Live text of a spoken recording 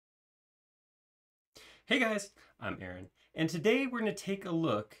Hey guys, I'm Aaron, and today we're going to take a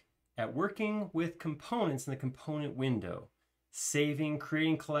look at working with components in the component window, saving,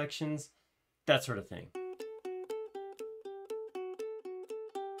 creating collections, that sort of thing.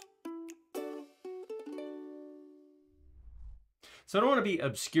 So I don't want to be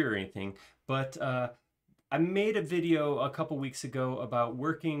obscure or anything, but I made a video a couple weeks ago about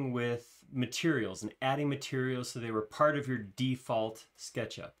working with materials and adding materials so they were part of your default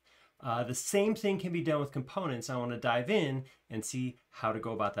SketchUp. The same thing can be done with components. I want to dive in and see how to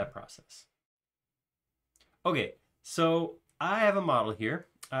go about that process. Okay, so I have a model here.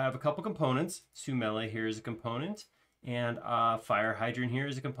 I have a couple components. Sumele here is a component, and fire hydrant here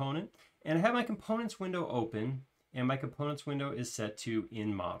is a component. And I have my components window open, and my components window is set to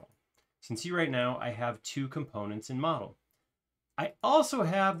in model. So you can see right now I have two components in model. I also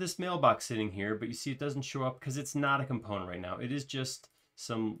have this mailbox sitting here, but you see it doesn't show up because it's not a component right now. It is just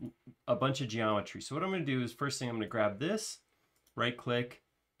a bunch of geometry. So what I'm going to do is first thing I'm going to grab this, right click,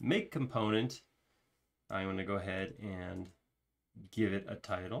 make component. I'm going to go ahead and give it a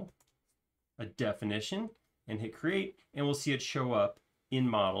title, a definition, and hit create, and we'll see it show up in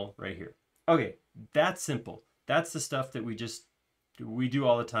model right here. Okay, that's simple. That's the stuff that we do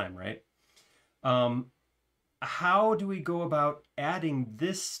all the time, right? How do we go about adding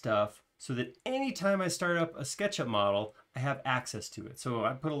this stuff so that anytime I start up a SketchUp model, I have access to it? So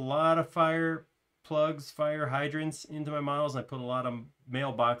I put a lot of fire plugs, fire hydrants into my models, and I put a lot of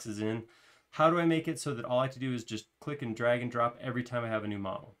mailboxes in. How do I make it so that all I have to do is just click and drag and drop every time I have a new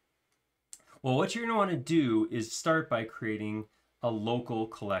model? Well, what you're going to want to do is start by creating a local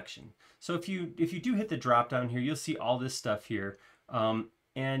collection. So if you do hit the drop down here, you'll see all this stuff here,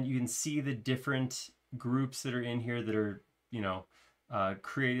 and you can see the different groups that are in here that are,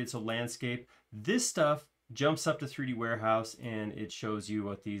 created. So landscape, this stuff jumps up to 3D Warehouse and it shows you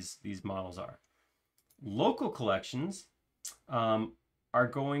what these models are. Local collections are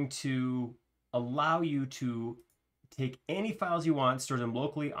going to allow you to take any files you want, store them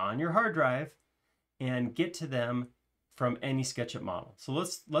locally on your hard drive, and get to them from any SketchUp model. So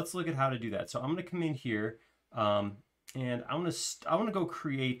let's look at how to do that. So I'm going to come in here and I want to go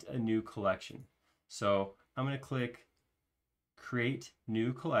create a new collection. So I'm going to click create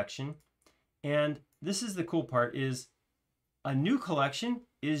new collection, and this is the cool part, is a new collection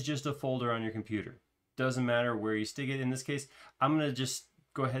is just a folder on your computer. Doesn't matter where you stick it. In this case, I'm going to just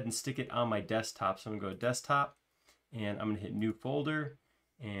go ahead and stick it on my desktop. So I'm going to go to desktop, and I'm going to hit new folder,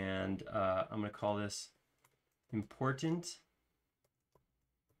 and I'm going to call this important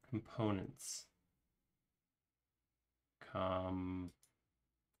components.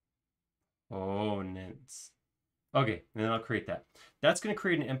 Components. Okay, and then I'll create that. That's going to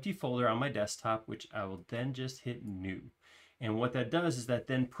create an empty folder on my desktop, which I will then just hit new. And what that does is that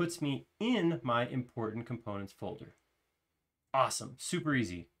then puts me in my important components folder. Awesome, super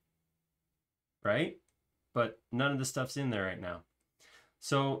easy, right? But none of the stuff's in there right now.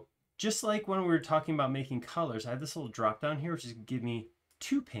 So just like when we were talking about making colors, I have this little drop down here, which is going to give me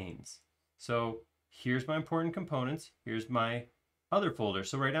two panes. So here's my important components. Here's my other folder.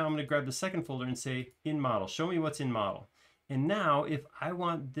 So right now I'm going to grab the second folder and say in model, show me what's in model. And now if I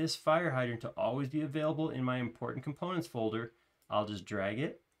want this fire hydrant to always be available in my important components folder, I'll just drag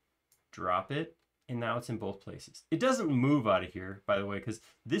it, drop it, and now it's in both places. It doesn't move out of here, by the way, because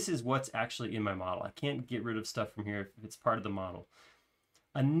this is what's actually in my model. I can't get rid of stuff from here if it's part of the model.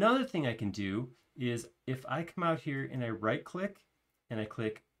 Another thing I can do is if I come out here and I right click and I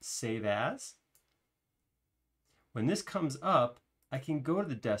click save as, when this comes up, I can go to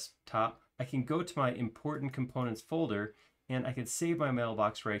the desktop, I can go to my important components folder, and I can save my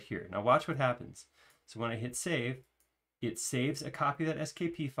mailbox right here. Now watch what happens. So when I hit save, it saves a copy of that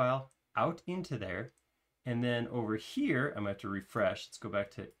SKP file out into there, and then over here, I'm going to have to refresh. Let's go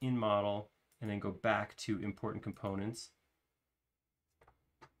back to in model, and then go back to important components.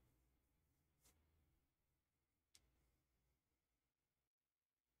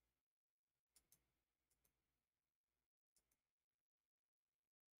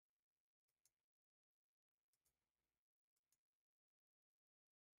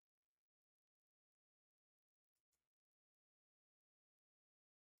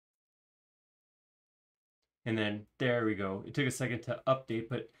 And then there we go. It took a second to update,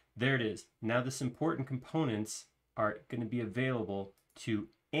 but there it is. Now this important components are going to be available to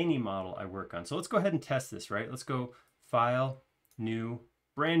any model I work on. So let's go ahead and test this, right? Let's go File, New,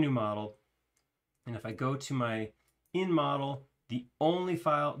 Brand New Model. And if I go to my in model, the only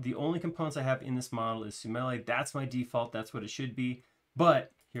components I have in this model is Sumele. That's my default. That's what it should be.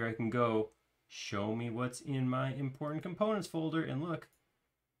 But here I can go, show me what's in my important components folder, and look,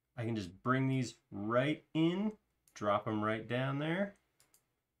 I can just bring these right in, drop them right down there.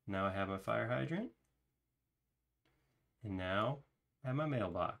 Now I have my fire hydrant. And now I have my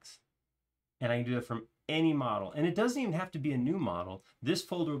mailbox. And I can do it from any model. And it doesn't even have to be a new model. This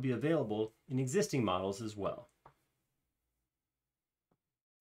folder will be available in existing models as well.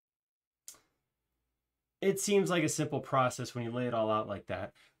 It seems like a simple process when you lay it all out like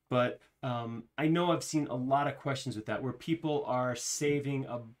that. But I know I've seen a lot of questions with that where people are saving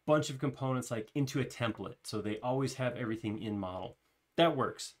a bunch of components like into a template. So they always have everything in model. That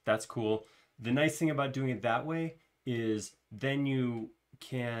works. That's cool. The nice thing about doing it that way is then you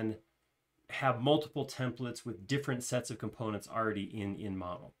can have multiple templates with different sets of components already in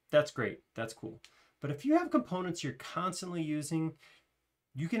model. That's great. That's cool. But if you have components you're constantly using,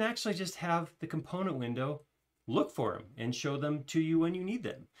 you can actually just have the component window look for them and show them to you when you need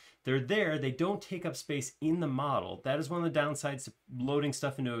them. They're there. They don't take up space in the model. That is one of the downsides of loading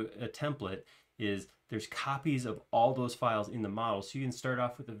stuff into a template is there's copies of all those files in the model. So you can start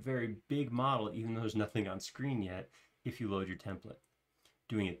off with a very big model even though there's nothing on screen yet if you load your template.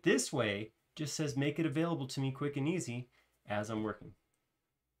 Doing it this way just says make it available to me quick and easy as I'm working.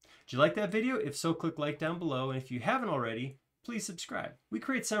 Did you like that video? If so, click like down below. And if you haven't already, please subscribe. We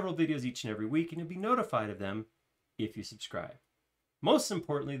create several videos each and every week and you'll be notified of them if you subscribe. Most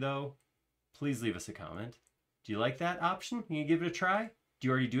importantly though, please leave us a comment. Do you like that option? Can you give it a try? Do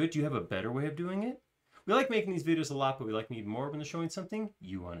you already do it? Do you have a better way of doing it? We like making these videos a lot, but we like them even more when they're showing something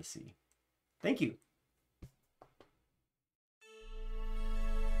you want to see. Thank you.